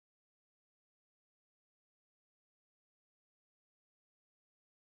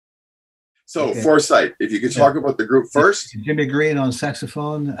So Okay. Foresight, if you could talk about the group first. Jimmy Green on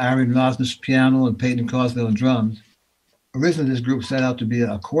saxophone, Aaron Rosner's piano, and Peyton Crosville on drums. Originally, this group set out to be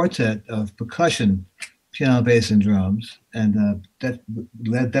a quartet of percussion, piano, bass, and drums, and that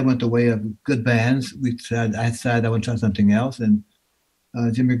went the way of good bands. I decided I would try something else, and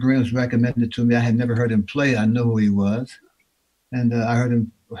Jimmy Green was recommended to me. I had never heard him play. I knew who he was, and I heard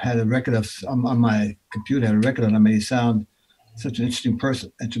him had a record of on my computer. Had a record on him. He sound such an interesting person,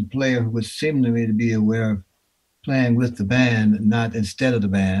 and a player who would seem to me to be aware of playing with the band, not instead of the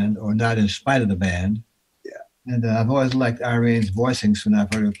band, or not in spite of the band. And I've always liked Irene's voicings when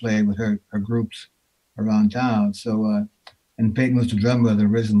I've heard her play with her groups around town. So, and Peyton was the drummer of the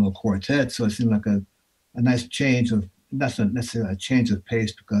original quartet, so it seemed like a nice change of, not necessarily a change of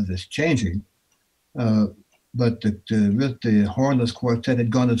pace because it's changing, but the hornless quartet had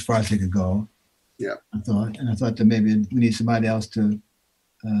gone as far as they could go. Yeah, I thought that maybe we need somebody else to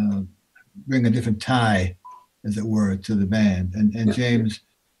bring a different tie, as it were, to the band. And James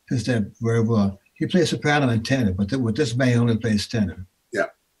fits that very well. He plays soprano and tenor, but with this band, he only plays tenor.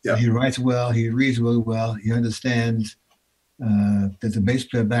 Yeah. He writes well. He reads really well. He understands that the bass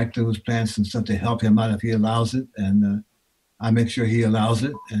player back there was playing some stuff to help him out if he allows it, and I make sure he allows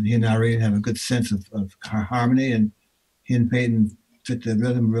it. And he and Irene have a good sense of harmony, and he and Peyton fit the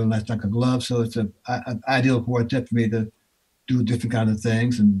rhythm real nice like a glove. So it's an ideal quartet for me to do different kind of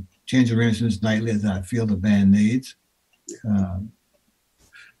things and change arrangements nightly as I feel the band needs.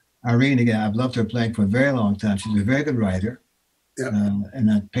 Irene, again, I've loved her playing for a very long time. She's a very good writer. Yeah.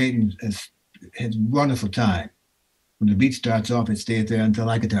 And Peyton has wonderful time. When the beat starts off, it stays there until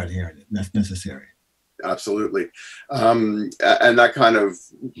I get tired of hearing it. That's necessary. Absolutely. And that kind of,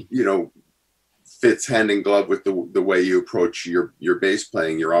 fits hand in glove with the way you approach your bass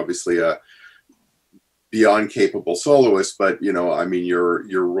playing. You're obviously a beyond capable soloist, but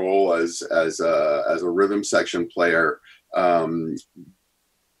your role as a rhythm section player,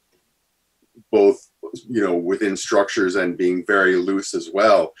 both within structures and being very loose as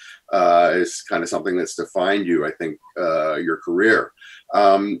well, is kind of something that's defined you, I think, your career.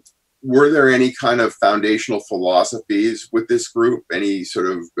 Were there any kind of foundational philosophies with this group? Any sort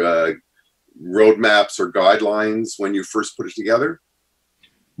of roadmaps or guidelines when you first put it together?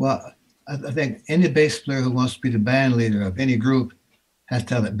 Well, I think any bass player who wants to be the band leader of any group has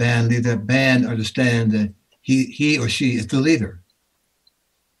to have a band leader. Band understand that he or she is the leader.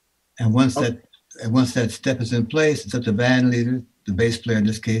 And once that step is in place, it's up to the band leader, the bass player in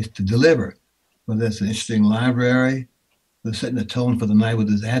this case, to deliver. Whether it's an interesting library, whether setting the tone for the night with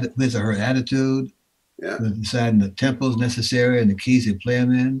his or her attitude, whether deciding the tempos necessary and the keys they play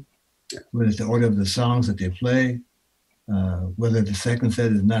them in, whether it's the order of the songs that they play, whether the second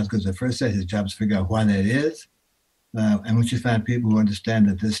set is not as good as the first set, his job is to figure out why that is. And once you find people who understand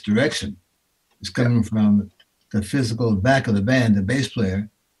that this direction is coming from the physical back of the band, the bass player,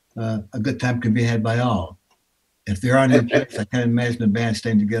 a good time can be had by all. If there aren't in place, I can't imagine a band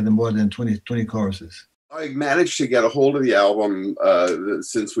staying together more than 20 choruses. I managed to get a hold of the album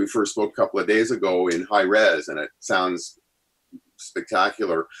since we first spoke a couple of days ago in high res, and it sounds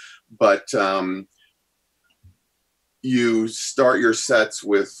spectacular. But you start your sets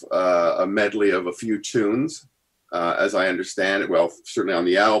with a medley of a few tunes, as I understand it. Well, certainly on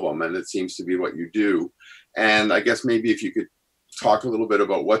the album, and it seems to be what you do. And I guess maybe if you could talk a little bit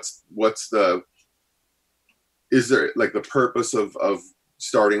about is there like the purpose of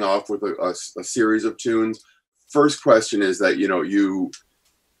starting off with a series of tunes? First question is that, you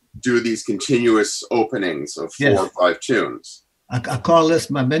do these continuous openings of 4 or 5 tunes. I call this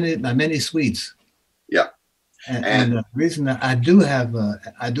my mini suites. Yeah. And the reason that I do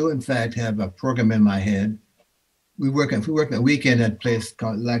in fact have a program in my head. We work a weekend at a place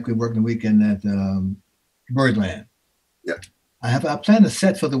called, like we work a weekend at Birdland. Yeah. I plan a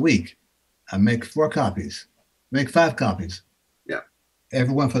set for the week. I make 4 copies, make 5 copies. Yeah.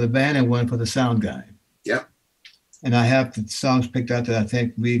 Every one for the band and one for the sound guy. Yeah. And I have the songs picked out that I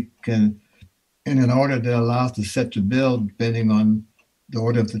think we can, in an order that allows the set to build, depending on the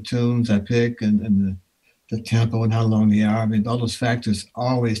order of the tunes I pick and the tempo and how long they are. I mean, all those factors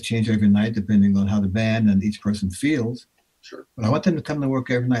always change every night depending on how the band and each person feels. Sure. But I want them to come to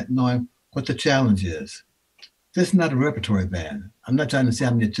work every night knowing what the challenge is. This is not a repertory band. I'm not trying to see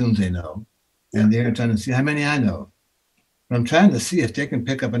how many tunes they know, and they're trying to see how many I know. But I'm trying to see if they can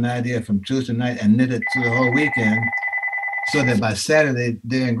pick up an idea from Tuesday night and knit it through the whole weekend so that by Saturday,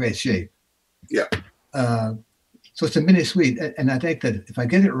 they're in great shape. Yeah. So it's a mini suite. And I think that if I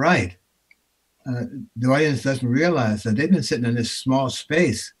get it right, the audience doesn't realize that they've been sitting in this small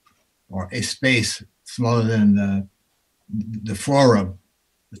space, or a space smaller than the forum,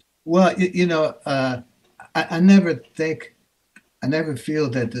 Well, I never think, I never feel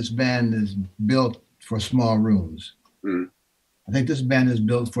that this band is built for small rooms. Mm, I think this band is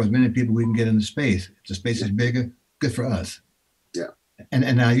built for as many people we can get into space. If the space yeah, is bigger, good for us. yeah,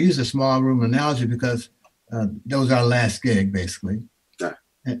 And I use the small room analogy because that was our last gig, basically. yeah.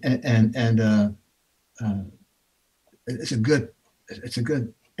 And uh, it's a good it's a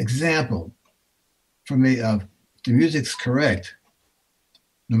good example for me of the music's correct,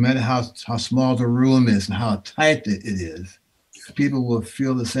 no matter how small the room is and how tight it is. People will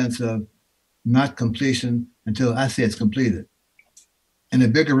feel the sense of not completion until I say it's completed. In a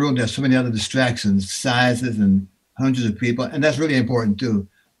bigger room, there's so many other distractions, sizes, and hundreds of people, and that's really important too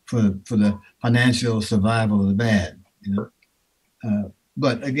for the financial survival of the band.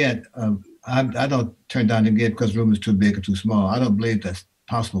 But again, I don't turn down the gig because the room is too big or too small. I don't believe that's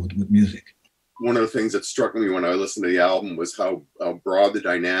possible with music. One of the things that struck me when I listened to the album was how broad the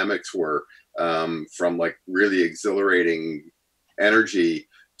dynamics were, from like really exhilarating energy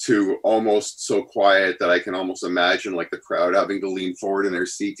to almost so quiet that I can almost imagine like the crowd having to lean forward in their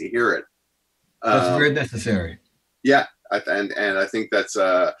seat to hear it. That's Um, very necessary. yeah, and I think that's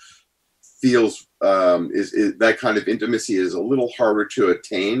feels is that kind of intimacy is a little harder to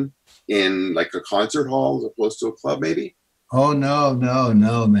attain in like a concert hall as opposed to a club, maybe. Oh no, no,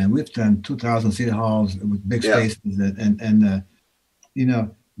 no, man! We've done 2,000 seat halls with big Yeah, spaces, and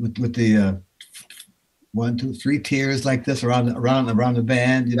with the one, two, three tiers like this around the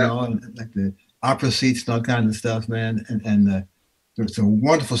band, yeah, and like the opera seats and all kinds of stuff, man. And it's a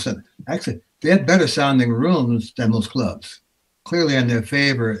wonderful set. Actually, they had better sounding rooms than most clubs. Clearly in their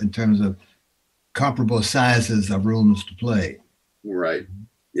favor in terms of comparable sizes of rooms to play. right.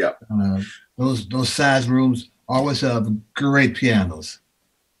 Yeah, Uh, those size rooms always have great pianos.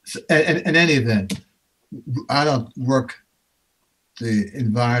 So, in any event, I don't work the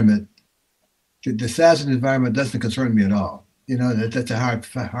environment. The size of the environment doesn't concern me at all. That's a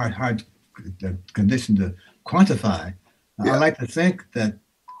hard condition to quantify. I yeah, like to think that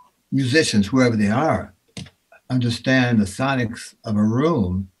musicians, whoever they are, understand the sonics of a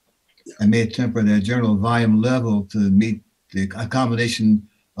room and may temper their general volume level to meet the accommodation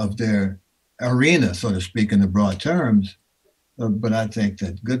of their arena, so to speak, in the broad terms. But I think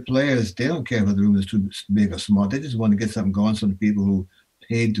that good players, they don't care if the room is too big or small. They just want to get something going so the people who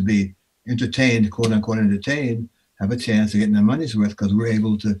paid to be entertained, quote unquote entertained, have a chance of getting their money's worth because we're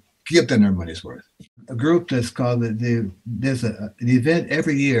able to give them their money's worth. A group that's called there's an event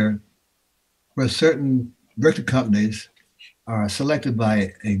every year where certain record companies are selected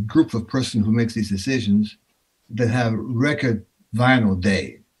by a group of persons who makes these decisions that have record vinyl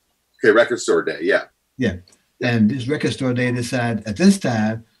day. okay, record store day. Yeah, Yeah. yeah, And this record store, they decide at this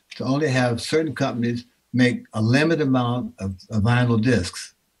time to only have certain companies make a limited amount of vinyl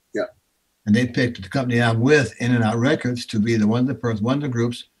discs. yeah, And they picked the company I'm with, In and Out Records, to be one of the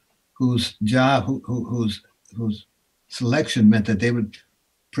groups whose job, whose selection meant that they would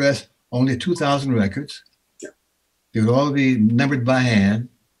press only 2,000 records. yeah, They would all be numbered by hand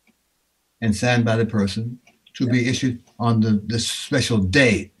and signed by the person to yeah, be issued on this special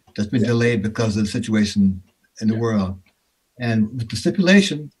day that's been yeah, delayed because of the situation in the yeah. world. And with the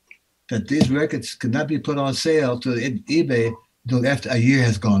stipulation that these records could not be put on sale to eBay until after a year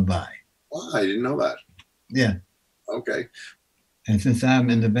has gone by. Oh, I didn't know that. Yeah. Okay. And since I'm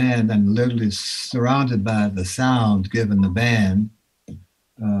in the band, I'm literally surrounded by the sound given the band.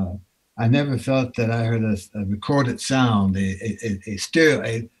 Uh, I never felt that I heard a recorded sound, a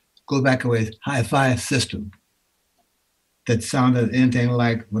stereo, go back away, hi-fi system that sounded anything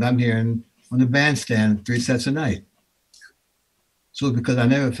like what I'm hearing on the bandstand 3 sets a night. So because I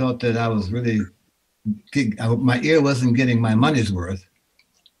never felt that I was really, my ear wasn't getting my money's worth,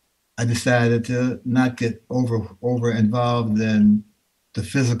 I decided to not get over involved in the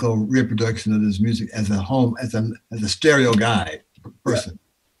physical reproduction of this music as a home, as a stereo guide Yeah, person.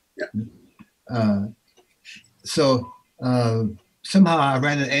 yeah, Uh, so somehow I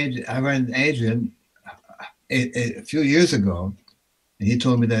ran into Adrian a few years ago, and he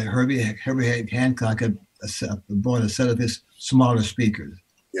told me that Herbie Hancock had bought a set of his smaller speakers,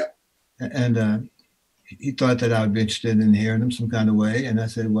 yeah, and he thought that I would be interested in hearing them some kind of way. And I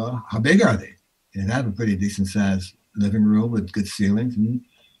said, "Well, how big are they?" And I have a pretty decent sized living room with good ceilings. And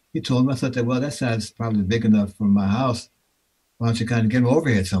he told me, I thought that, well, that size is probably big enough for my house. Why don't you kind of get them over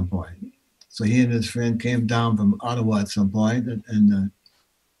here at some point? So he and his friend came down from Ottawa at some point and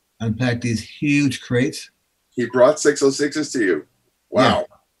unpacked these huge crates. he brought 606s to you. Yeah, Wow.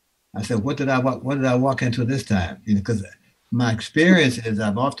 I said, what did I walk into this time? Because my experience is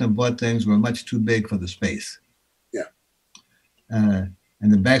I've often bought things that were much too big for the space. Yeah, Uh,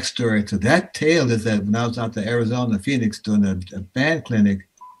 And the backstory to that tale is that when I was out to Arizona, Phoenix, doing a band clinic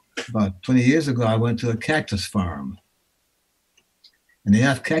about 20 years ago, I went to a cactus farm. And they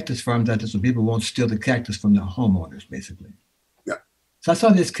have cactus farms out there so people won't steal the cactus from the homeowners, basically. Yeah. So I saw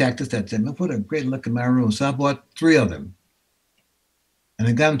this cactus that said, man, what a great look in my room. So I bought 3 of them. And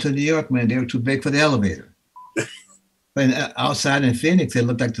I got them to New York, man. They were too big for the elevator. But outside in Phoenix, they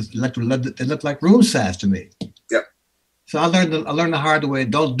looked like room size to me. Yep. So I learned the hard way.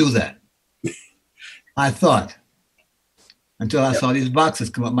 Don't do that. I thought until I saw these boxes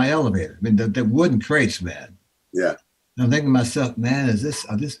come up my elevator. I mean, the wooden crates, man. Yeah. And I'm thinking to myself, man, is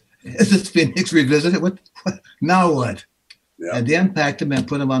this Phoenix revisited? What now? What? Yeah. And they unpacked them and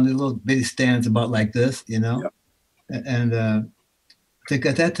put them on the little bitty stands about like this, you know. Yep. And I think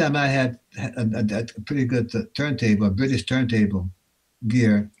at that time I had a pretty good turntable, a British turntable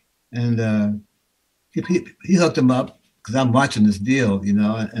gear, and he hooked them up because I'm watching this deal, you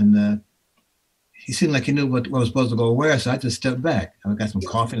know, and he seemed like he knew what was supposed to go where, so I just stepped back. I got some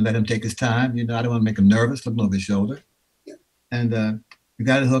coffee and let him take his time, you know. I don't want to make him nervous, looking over his shoulder. Yeah. And we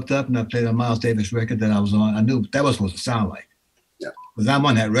got it hooked up, and I played a Miles Davis record that I was on. I knew that was supposed to sound like. Yeah. Because I'm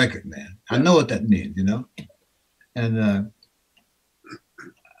on that record, man. Yeah. I know what that means, you know. And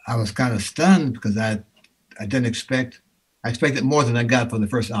I was kind of stunned because I didn't expect. I expected more than I got for the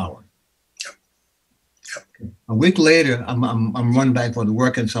first hour. A week later, I'm running back for the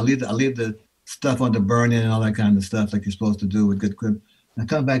work, and so I leave the stuff on the burn-in and all that kind of stuff like you're supposed to do with good equipment. And I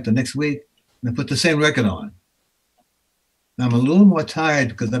come back the next week and I put the same record on. Now I'm a little more tired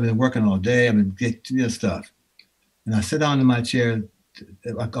because I've been working all day. I've been getting stuff, and I sit down in my chair.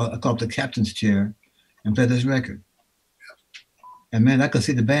 I call it the captain's chair, and play this record. And man, I could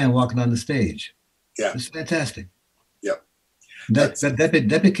see the band walking on the stage. Yeah, it's fantastic. Yep.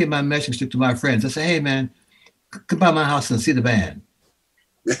 That became my message to my friends. I say, hey man, come by my house and see the band.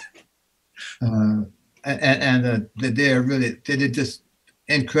 They're just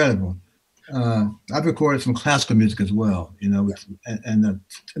incredible. I've recorded some classical music as well, you know, and a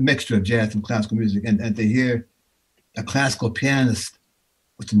mixture of jazz and classical music, and to hear a classical pianist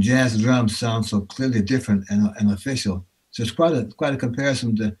with some jazz drums sound so clearly different and official. So it's quite a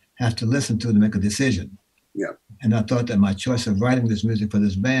comparison to have to listen to make a decision. Yeah. And I thought that my choice of writing this music for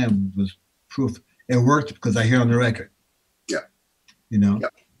this band was proof it worked because I hear it on the record. Yeah. You know.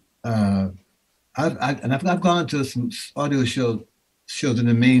 Yeah. I've gone to some audio shows in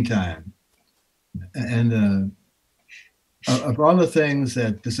the meantime, and of all the things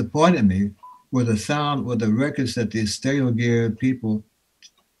that disappointed me were the records that the stereo gear people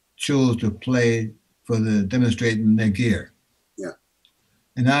chose to play for the demonstrating their gear. Yeah.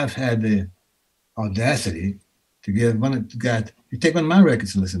 And I've had the audacity to give to take one of my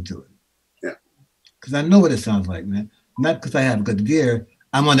records and listen to it. Yeah. Because I know what it sounds like, man. Not because I have good gear.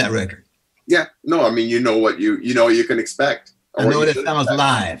 I'm on that record. Yeah, no, I mean, you know what you can expect. I know what it sounds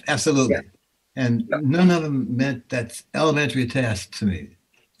live, absolutely. Yeah. And none of them meant that elementary task to me.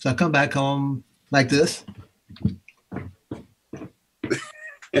 So I come back home like this.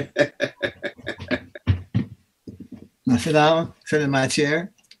 I sit down, sit in my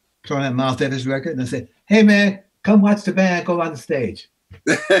chair, throw on that Miles Davis record, and I say, hey man, come watch the band go on the stage.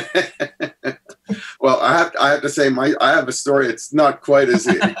 Well, I have to say I have a story. It's not quite as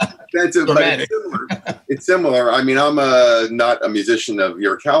extensive, but it's similar. I mean, I'm not a musician of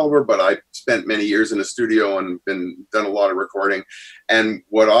your caliber, but I spent many years in a studio and done a lot of recording. And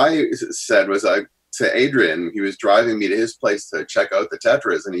what I said was to Adrian, he was driving me to his place to check out the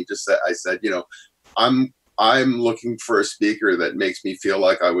Tetras, and I said, you know, I'm looking for a speaker that makes me feel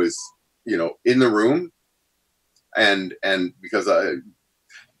like I was, you know, in the room, and because I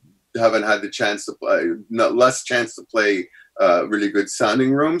haven't had the chance to play, less chance to play really good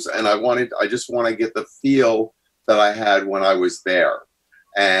sounding rooms, and I just want to get the feel that I had when I was there.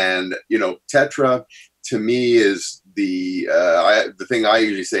 And you know, Tetra to me is the thing I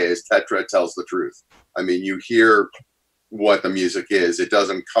usually say is Tetra tells the truth. I mean, you hear what the music is. It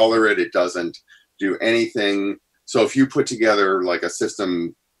doesn't color it. It doesn't do anything. So if you put together like a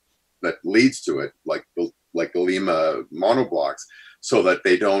system that leads to it, like the Lima monoblocks, so that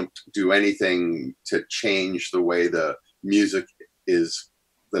they don't do anything to change the way the music is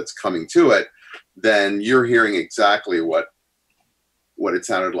that's coming to it, then you're hearing exactly what it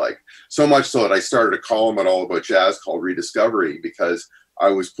sounded like. So much so that I started a column at All About Jazz called Rediscovery, because I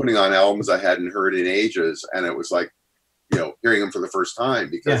was putting on albums I hadn't heard in ages, and it was like, you know, hearing them for the first time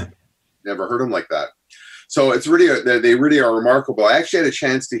because I never heard them like that. So it's really, they really are remarkable. I actually had a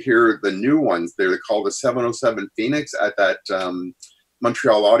chance to hear the new ones. They're called the 707 Phoenix at that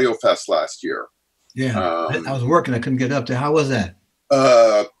Montreal Audio Fest last year. Yeah, I was working. I couldn't get up there. How was that?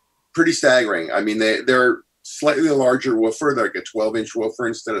 Uh, Pretty staggering. I mean, they're slightly larger woofer. They're like a 12-inch woofer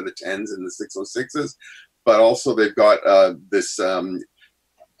instead of the 10s and the 606s. But also they've got this a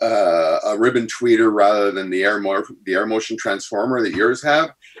ribbon tweeter rather than the air motion transformer that yours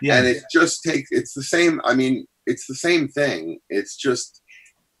have. Yeah. And it just takes, it's the same. I mean, it's the same thing. It's just,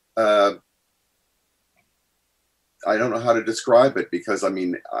 I don't know how to describe it, because I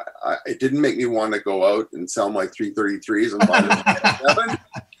mean, it didn't make me want to go out and sell my 333s and buy them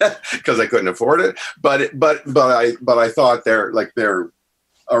because I couldn't afford it. But I thought they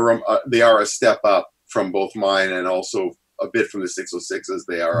are a step up from both mine and also a bit from the 606s.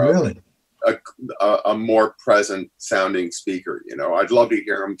 They are really a more present sounding speaker. You know, I'd love to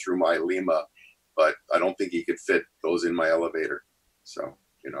hear them through my Lima, but I don't think he could fit those in my elevator. So,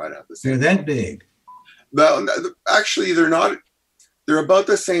 you know, I'd have to say they're that big. No, actually, they're not. They're about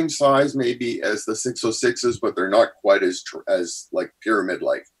the same size, maybe, as the 606s, but they're not quite as like pyramid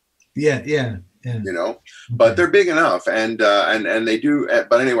like. Yeah. You know, but they're big enough, and they do.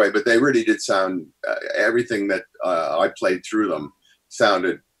 But anyway, but they really did sound. Everything that I played through them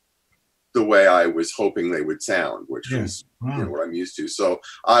sounded the way I was hoping they would sound, which was you know, what I'm used to. So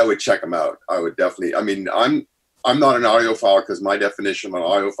I would check them out. I would definitely. I mean, I'm not an audiophile, because my definition of an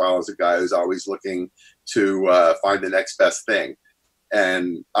audiophile is a guy who's always looking to find the next best thing.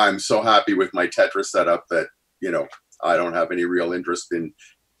 And I'm so happy with my Tetra setup that, you know, I don't have any real interest in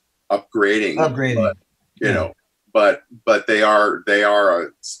upgrading. But, you know, but they are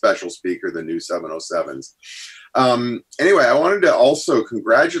a special speaker, the new 707s. Anyway, I wanted to also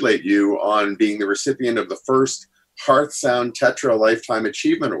congratulate you on being the recipient of the first Hearth Sound Tetra Lifetime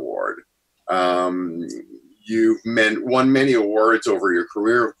Achievement Award. You've won many awards over your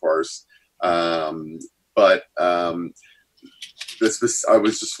career, of course, but I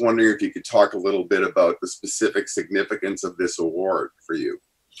was just wondering if you could talk a little bit about the specific significance of this award for you.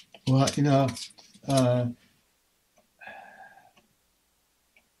 Well, you know,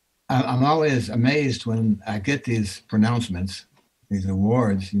 I'm always amazed when I get these pronouncements, these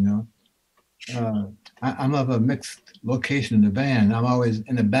awards, you know. I'm of a mixed location in the band. I'm always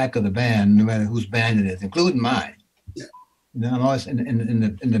in the back of the band, no matter whose band it is, including mine. Yeah. You know, I'm always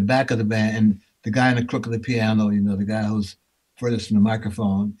in the back of the band, and the guy in the crook of the piano, you know, the guy who's furthest from the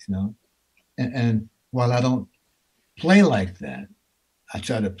microphone, you know. And while I don't play like that, I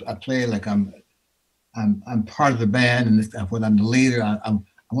play like I'm part of the band, and when I'm the leader, I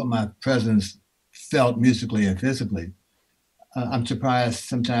want my presence felt musically and physically. I'm surprised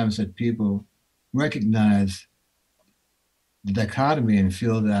sometimes that people recognize the dichotomy and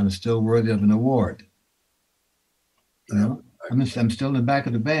feel that I'm still worthy of an award. You know, I'm still in the back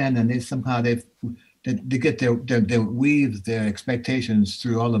of the band, and they get they weave their expectations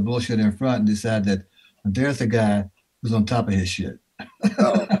through all the bullshit in front and decide that there's a guy who's on top of his shit.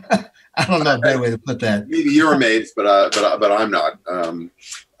 Oh. I don't know a better way to put that. Maybe you're amazed, but I'm not,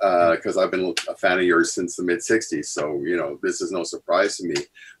 because I've been a fan of yours since the mid '60s. So you know, this is no surprise to me.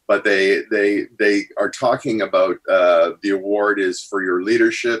 But they are talking about the award is for your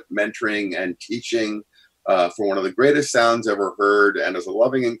leadership, mentoring, and teaching for one of the greatest sounds ever heard, and as a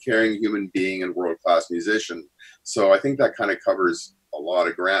loving and caring human being and world-class musician. So I think that kind of covers a lot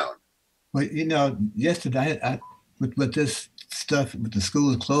of ground. Well, you know, yesterday with this stuff, with the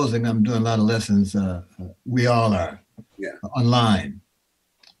schools closing, I'm doing a lot of lessons. We all are, online,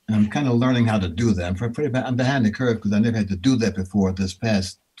 and I'm kind of learning how to do that. I'm behind the curve because I never had to do that before. This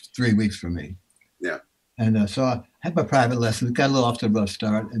past 3 weeks for me. Yeah. And so I had my private lesson. It got a little off to a rough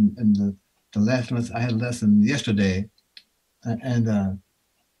start, and the last lesson, I had a lesson yesterday, and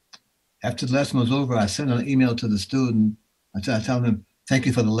after the lesson was over, I sent an email to the student. I told him, "Thank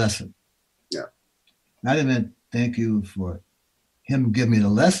you for the lesson." Yeah. I didn't mean thank you for him giving me the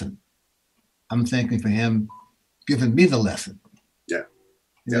lesson. I'm thanking for him giving me the lesson. Yeah.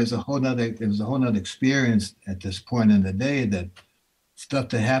 There's a whole nother experience at this point in the day, that stuff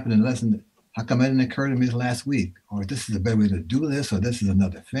that happened in the lesson. How come it didn't occur to me last week? Or this is a better way to do this, or this is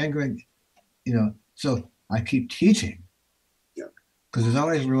another fingering. You know, so I keep teaching. Yeah. Because there's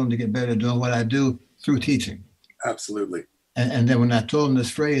always room to get better at doing what I do through teaching. Absolutely. And then when I told him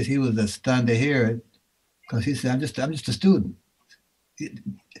this phrase, he was stunned to hear it, because he said, I'm just a student."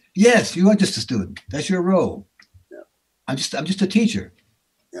 Yes, you are just a student. That's your role. Yeah. I'm just a teacher.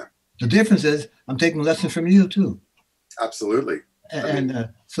 Yeah. The difference is I'm taking lessons from you too. Absolutely.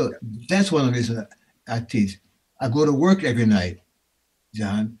 So that's one of the reasons I teach. I go to work every night,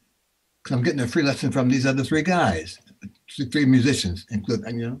 John, because I'm getting a free lesson from these other three guys, three musicians,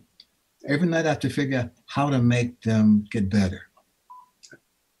 including, you know. Every night I have to figure out how to make them get better.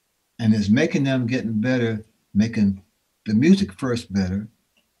 And it's making them getting better, making the music first better,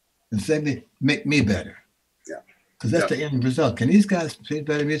 and secondly, make me better. Yeah. Because that's the end result. Can these guys play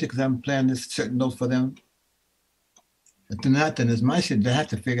better music because I'm playing this certain note for them? If they're not, then it's my shit. They have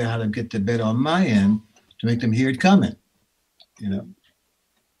to figure out how to get the better on my end to make them hear it coming, you know.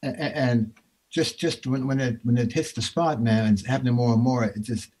 And just when it hits the spot, man, and it's happening more and more, it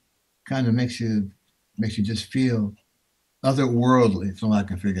just kind of makes you just feel otherworldly. From what I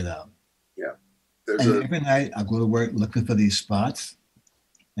can figure it out. Yeah. Every night I go to work looking for these spots,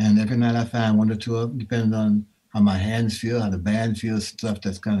 and every night I find one or two of them, depending on how my hands feel, how the band feels, stuff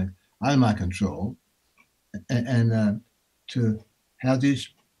that's kind of out of my control, and to have these,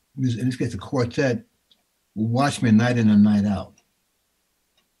 in this case, a quartet, watch me night in and night out.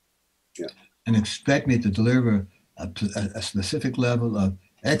 Yeah. And expect me to deliver a specific level of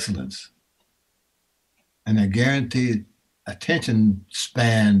excellence and a guaranteed attention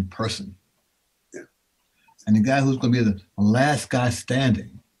span person. Yeah. And the guy who's going to be the last guy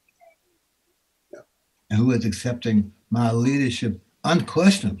standing, yeah, and who is accepting my leadership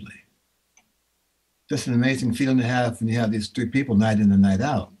unquestionably. Just an amazing feeling to have when you have these three people night in and night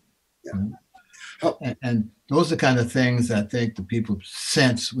out. Yeah. You know? And those are the kind of things I think the people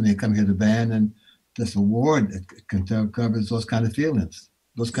sense when they come here to the band, and this award covers those kind of feelings,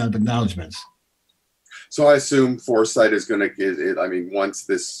 those kind of acknowledgments. So I assume Foresight is going to get it. I mean, once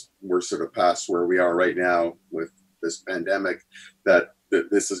we're sort of past where we are right now with this pandemic, that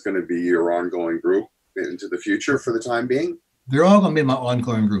this is going to be your ongoing group into the future for the time being? They're all going to be my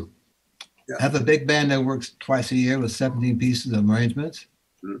ongoing group. Yeah. I have a big band that works twice a year with 17 pieces of arrangements.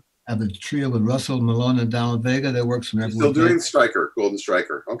 Mm-hmm. I have a trio with Russell Malone and Donald Vega that works whenever. Still doing Striker, Golden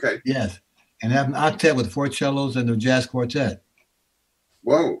Striker. Okay. Yes. And I have an octet with 4 cellos and a jazz quartet.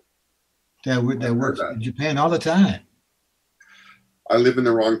 Whoa. That works in Japan all the time. I live in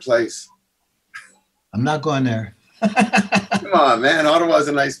the wrong place. I'm not going there. Come on, man. Ottawa's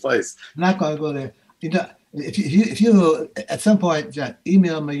a nice place. I'm not going to go there. You know, if you at some point, John,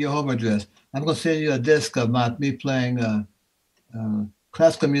 email me your home address. I'm going to send you a disc of me playing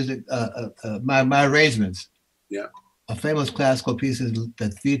classical music, my arrangements. Yeah. A famous classical pieces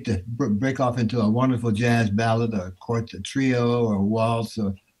that break off into a wonderful jazz ballad or a quartet trio or a waltz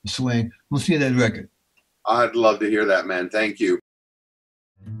or a swing. We'll see that record. I'd love to hear that, man. Thank you.